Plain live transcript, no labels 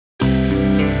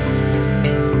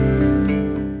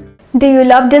Do you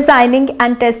love designing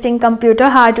and testing computer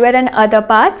hardware and other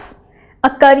parts?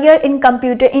 A career in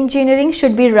computer engineering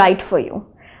should be right for you.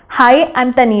 Hi,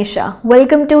 I'm Tanisha.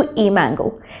 Welcome to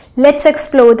eMango. Let's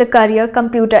explore the career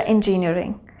computer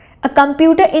engineering. A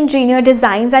computer engineer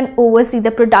designs and oversees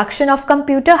the production of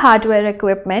computer hardware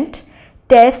equipment,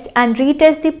 test and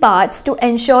retest the parts to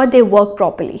ensure they work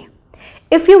properly.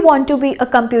 If you want to be a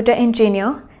computer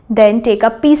engineer, then take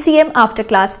a PCM after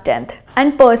class 10th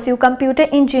and pursue computer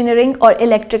engineering or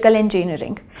electrical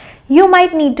engineering. You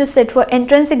might need to sit for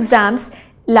entrance exams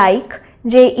like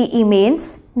JEE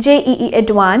Mains, JEE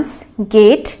Advanced,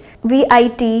 GATE,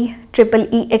 VIT,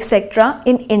 EEE, etc.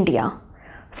 in India.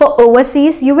 For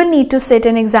overseas, you will need to sit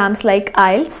in exams like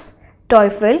IELTS,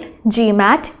 TOEFL,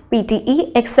 GMAT,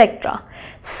 PTE, etc.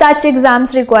 Such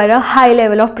exams require a high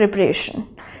level of preparation.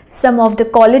 Some of the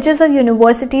colleges or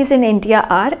universities in India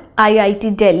are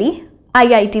IIT Delhi,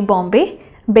 IIT Bombay,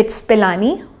 BITS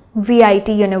Pilani, VIT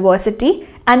University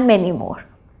and many more.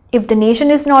 If the nation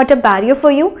is not a barrier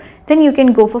for you, then you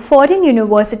can go for foreign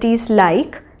universities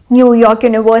like New York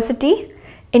University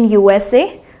in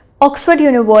USA, Oxford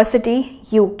University,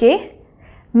 UK,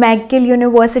 McGill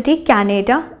University,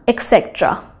 Canada,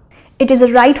 etc. It is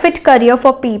a right fit career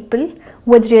for people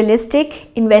with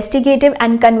realistic, investigative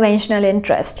and conventional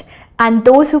interest, and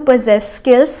those who possess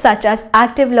skills such as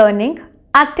active learning,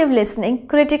 active listening,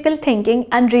 critical thinking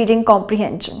and reading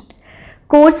comprehension.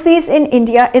 Course fees in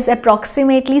India is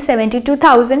approximately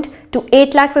 72,000 to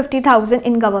 8,50,000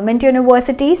 in government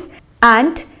universities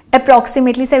and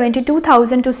approximately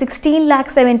 72,000 to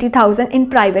 16,70,000 in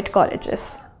private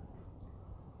colleges.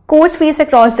 Course fees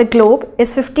across the globe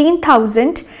is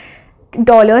 $15,000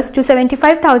 to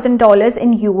 $75,000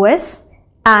 in US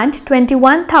and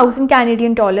 21,000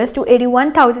 Canadian dollars to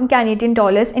 81,000 Canadian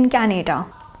dollars in Canada,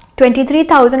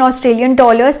 23,000 Australian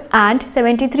dollars and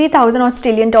 73,000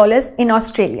 Australian dollars in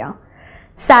Australia.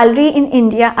 Salary in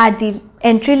India at the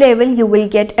entry level you will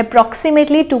get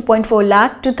approximately 2.4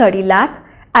 lakh to 30 lakh.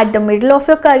 At the middle of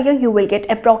your career you will get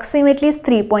approximately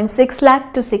 3.6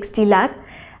 lakh to 60 lakh.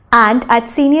 And at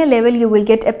senior level you will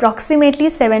get approximately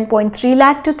 7.3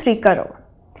 lakh to 3 crore.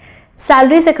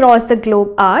 Salaries across the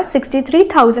globe are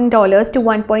 $63,000 to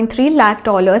 1.3 lakh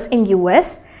dollars in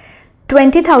US,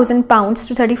 20,000 pounds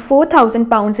to 34,000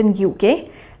 pounds in UK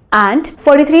and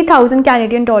 43,000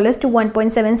 Canadian dollars to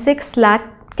 1.76 lakh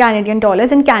Canadian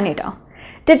dollars in Canada.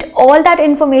 Did all that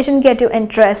information get you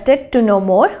interested to know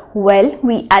more? Well,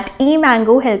 we at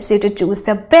eMango helps you to choose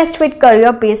the best fit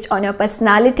career based on your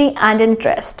personality and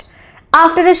interest.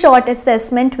 After a short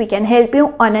assessment, we can help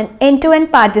you on an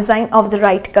end-to-end path design of the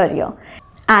right career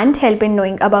and help in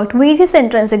knowing about various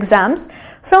entrance exams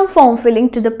from form filling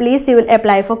to the place you will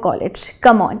apply for college.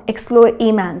 Come on, explore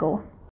eMango.